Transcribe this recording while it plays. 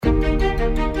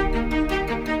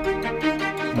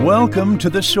Welcome to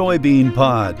the Soybean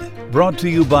Pod, brought to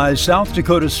you by South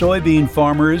Dakota soybean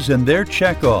farmers and their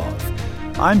checkoff.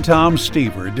 I'm Tom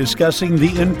Stever, discussing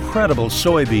the incredible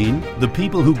soybean, the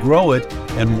people who grow it,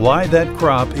 and why that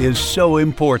crop is so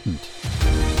important.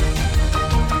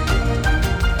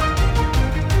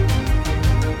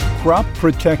 Crop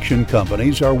protection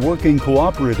companies are working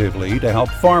cooperatively to help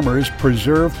farmers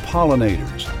preserve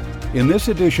pollinators. In this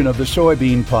edition of the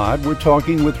Soybean Pod, we're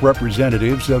talking with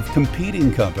representatives of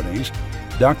competing companies,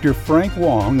 Dr. Frank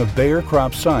Wong of Bayer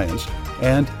Crop Science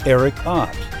and Eric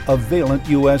Ott of Valent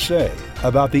USA,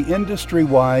 about the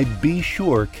industry-wide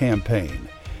BeSure campaign.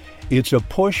 It's a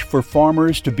push for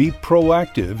farmers to be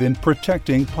proactive in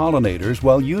protecting pollinators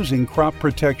while using crop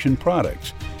protection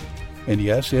products. And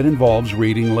yes, it involves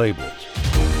reading labels.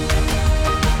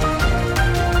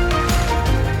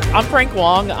 I'm Frank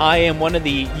Wong. I am one of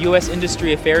the U.S.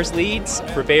 Industry Affairs leads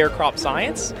for Bayer Crop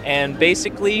Science, and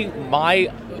basically my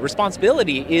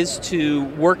responsibility is to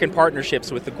work in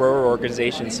partnerships with the grower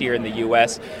organizations here in the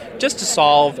U.S. just to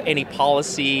solve any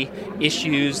policy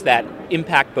issues that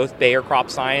impact both Bayer Crop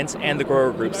Science and the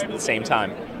grower groups at the same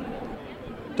time.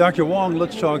 Dr. Wong,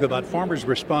 let's talk about farmers'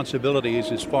 responsibilities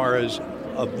as far as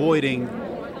avoiding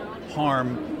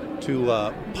harm to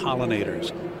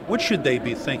pollinators. What should they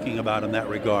be thinking about in that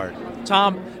regard?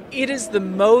 Tom, it is the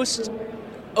most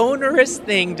onerous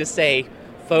thing to say,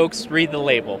 folks, read the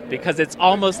label, because it's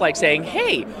almost like saying,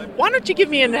 hey, why don't you give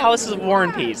me an analysis of war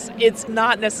and peace? It's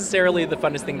not necessarily the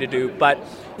funnest thing to do, but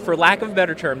for lack of a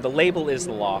better term, the label is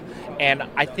the law. And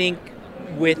I think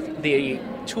with the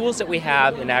tools that we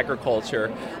have in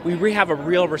agriculture, we have a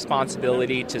real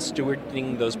responsibility to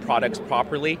stewarding those products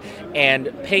properly,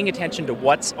 and paying attention to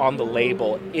what's on the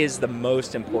label is the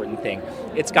most important thing.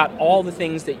 It's got all the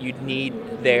things that you'd need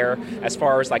there as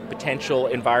far as like potential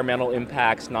environmental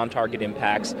impacts, non-target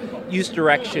impacts, use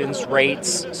directions,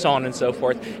 rates, so on and so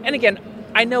forth. And again,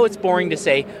 I know it's boring to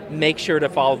say, make sure to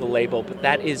follow the label, but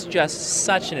that is just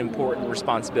such an important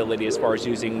responsibility as far as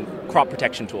using crop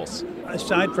protection tools.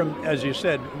 Aside from, as you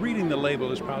said, reading the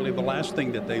label is probably the last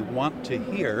thing that they want to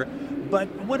hear, but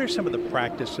what are some of the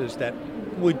practices that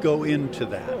would go into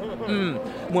that?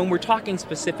 When we're talking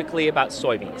specifically about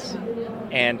soybeans,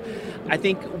 and I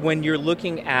think when you're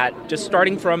looking at just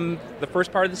starting from the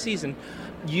first part of the season,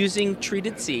 using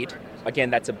treated seed, again,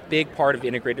 that's a big part of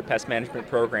integrated pest management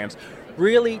programs.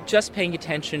 Really just paying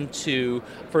attention to,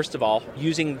 first of all,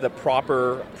 using the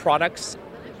proper products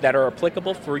that are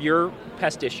applicable for your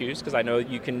pest issues, because I know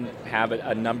you can have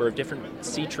a number of different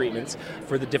seed treatments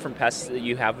for the different pests that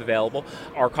you have available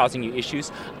are causing you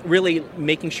issues. Really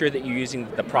making sure that you're using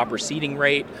the proper seeding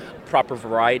rate, proper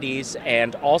varieties,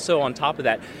 and also on top of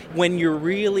that, when you're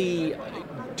really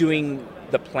doing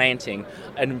the planting,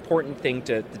 an important thing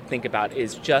to think about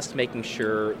is just making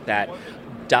sure that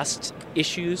dust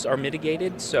issues are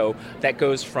mitigated. So that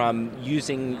goes from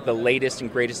using the latest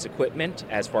and greatest equipment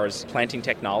as far as planting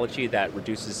technology that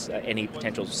reduces any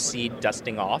potential seed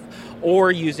dusting off,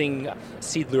 or using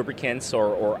seed lubricants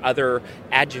or other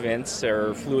adjuvants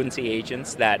or fluency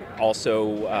agents that also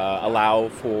allow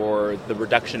for the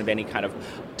reduction of any kind of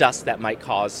dust that might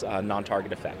cause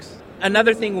non-target effects.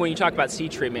 Another thing when you talk about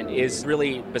seed treatment is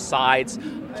really, besides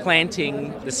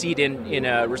planting the seed in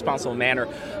a responsible manner,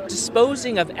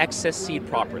 disposing of excess seed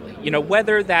properly.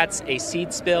 Whether that's a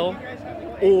seed spill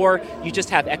or you just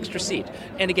have extra seed.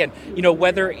 And again,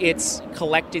 whether it's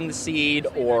collecting the seed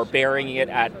or burying it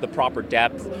at the proper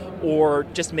depth, or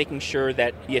just making sure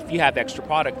that if you have extra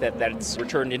product that it's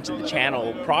returned into the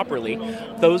channel properly,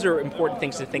 those are important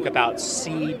things to think about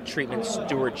seed treatment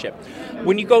stewardship.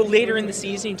 When you go later in the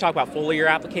season, you talk about foliar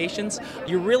applications,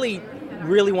 you really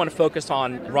want to focus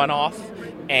on runoff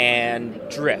and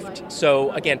drift.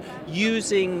 So again,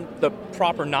 using the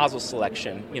proper nozzle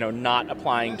selection, not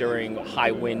applying during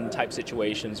high wind type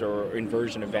situations or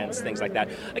inversion events, things like that.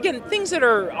 Again, things that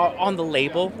are on the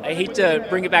label. I hate to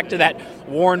bring it back to that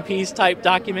War and Peace type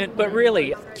document, but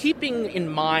really keeping in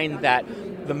mind that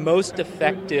the most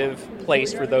effective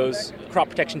place for those crop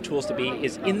protection tools to be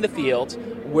is in the field,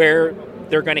 where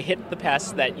they're going to hit the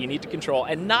pests that you need to control,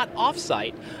 and not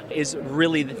off-site is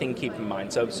really the thing to keep in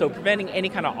mind. So preventing any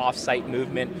kind of off-site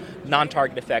movement,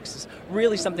 non-target effects is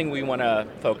really something we want to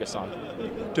focus on.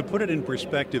 To put it in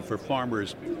perspective for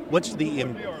farmers, what's the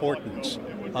importance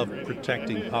of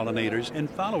protecting pollinators and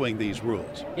following these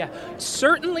rules? Yeah,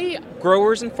 certainly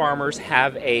growers and farmers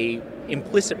have a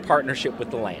implicit partnership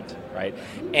with the land, right?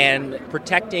 And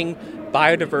protecting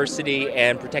biodiversity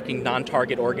and protecting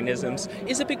non-target organisms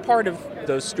is a big part of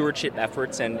those stewardship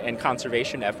efforts and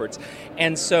conservation efforts.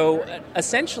 And so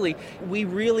essentially, we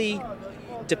really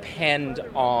depend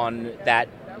on that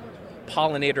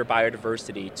pollinator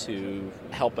biodiversity to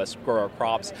help us grow our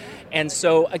crops. And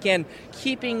so, again,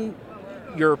 keeping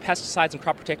your pesticides and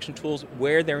crop protection tools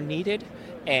where they're needed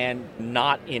and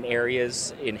not in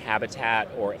areas in habitat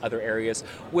or other areas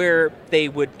where they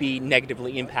would be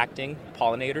negatively impacting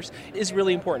pollinators is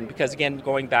really important because, again,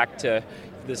 going back to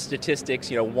the statistics,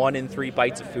 1 in 3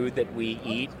 bites of food that we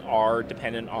eat are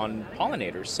dependent on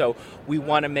pollinators. So we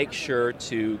want to make sure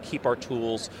to keep our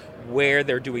tools where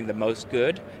they're doing the most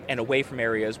good and away from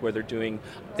areas where they're doing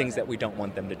things that we don't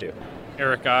want them to do.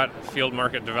 Eric Ott, Field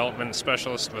Market Development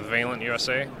Specialist with Valent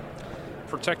USA.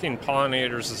 Protecting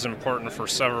pollinators is important for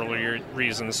several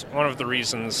reasons. One of the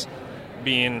reasons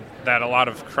being that a lot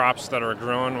of crops that are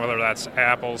grown, whether that's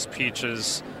apples,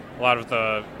 peaches, a lot of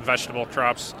the vegetable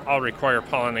crops, all require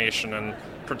pollination, and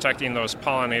protecting those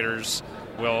pollinators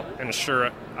will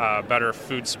ensure a better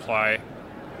food supply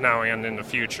now and in the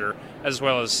future, as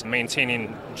well as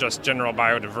maintaining just general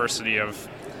biodiversity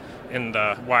in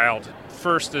the wild.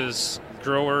 First is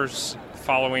growers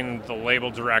following the label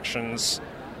directions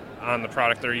on the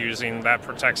product they're using. That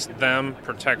protects them,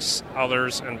 protects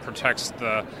others, and protects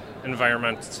the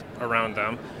environment around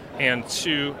them. And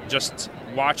 2, just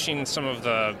watching some of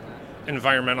the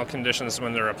environmental conditions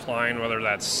when they're applying, whether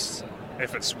that's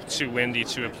if it's too windy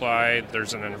to apply,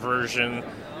 there's an inversion,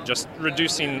 just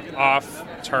reducing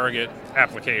off-target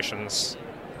applications.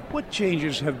 What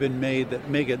changes have been made that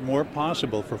make it more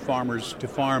possible for farmers to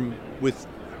farm with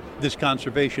this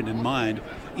conservation in mind,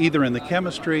 either in the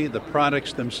chemistry, the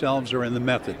products themselves, or in the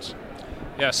methods?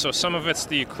 Yeah, so some of it's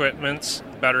the equipment,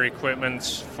 better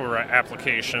equipment for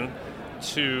application,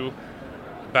 2,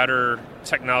 better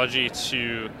technology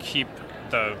to keep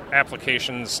the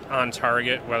applications on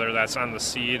target, whether that's on the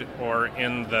seed or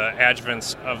in the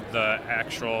adjuvants of the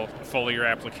actual foliar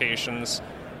applications,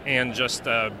 and just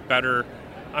a better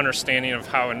understanding of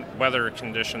how weather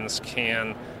conditions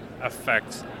can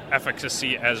affect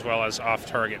efficacy as well as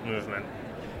off-target movement.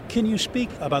 Can you speak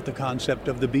about the concept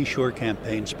of the BeSure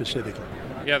campaign specifically?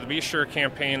 Yeah, the BeSure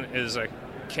campaign is a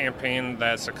campaign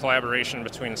that's a collaboration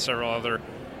between several other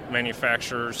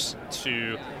manufacturers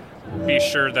to be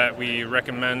sure that we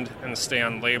recommend and stay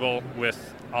on label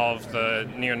with all of the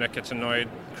neonicotinoid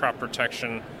crop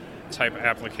protection type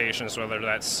applications, whether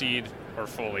that's seed or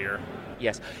foliar.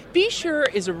 Yes.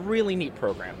 BeSure is a really neat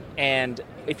program. And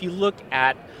if you look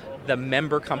at the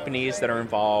member companies that are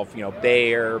involved,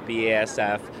 Bayer,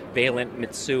 BASF, Valent,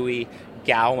 Mitsui,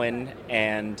 Gowan,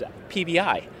 and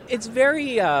PBI, it's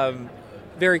very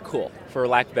cool, for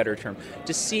lack of a better term,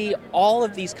 to see all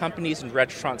of these companies and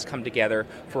registrants come together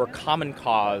for a common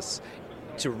cause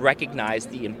to recognize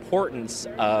the importance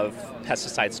of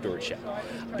pesticide stewardship.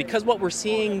 Because what we're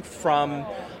seeing from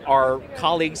our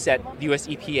colleagues at the US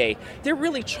EPA, they're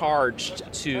really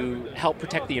charged to help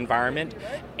protect the environment.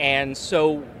 And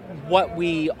so what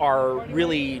we are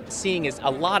really seeing is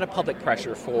a lot of public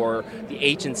pressure for the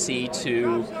agency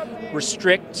to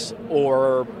restrict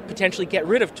or potentially get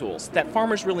rid of tools that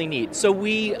farmers really need. So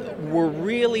we were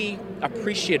really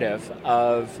appreciative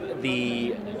of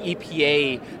the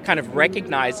EPA kind of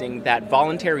recognizing that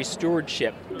voluntary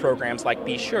stewardship programs like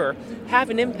BeSure have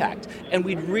an impact. And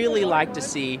we'd really like to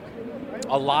see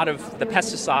a lot of the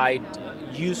pesticide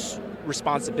use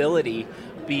responsibility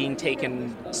being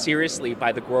taken seriously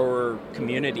by the grower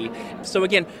community. So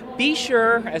again,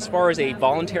 BeSure, as far as a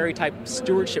voluntary type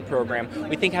stewardship program,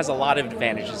 we think has a lot of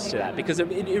advantages to that because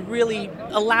it really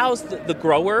allows the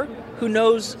grower who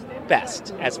knows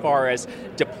best as far as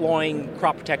deploying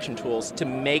crop protection tools to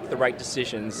make the right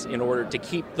decisions in order to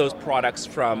keep those products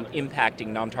from impacting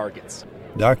non-targets.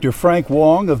 Dr. Frank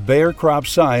Wong of Bayer Crop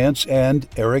Science and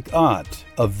Eric Ott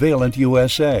of Valent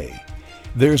USA.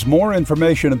 There's more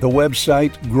information at the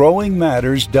website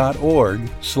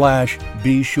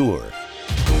growingmatters.org/BeSure.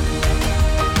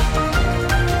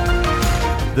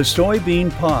 The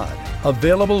Soybean Pod,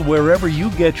 available wherever you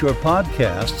get your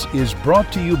podcasts, is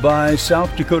brought to you by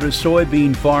South Dakota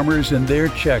soybean farmers and their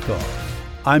checkoff.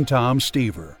 I'm Tom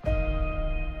Stever.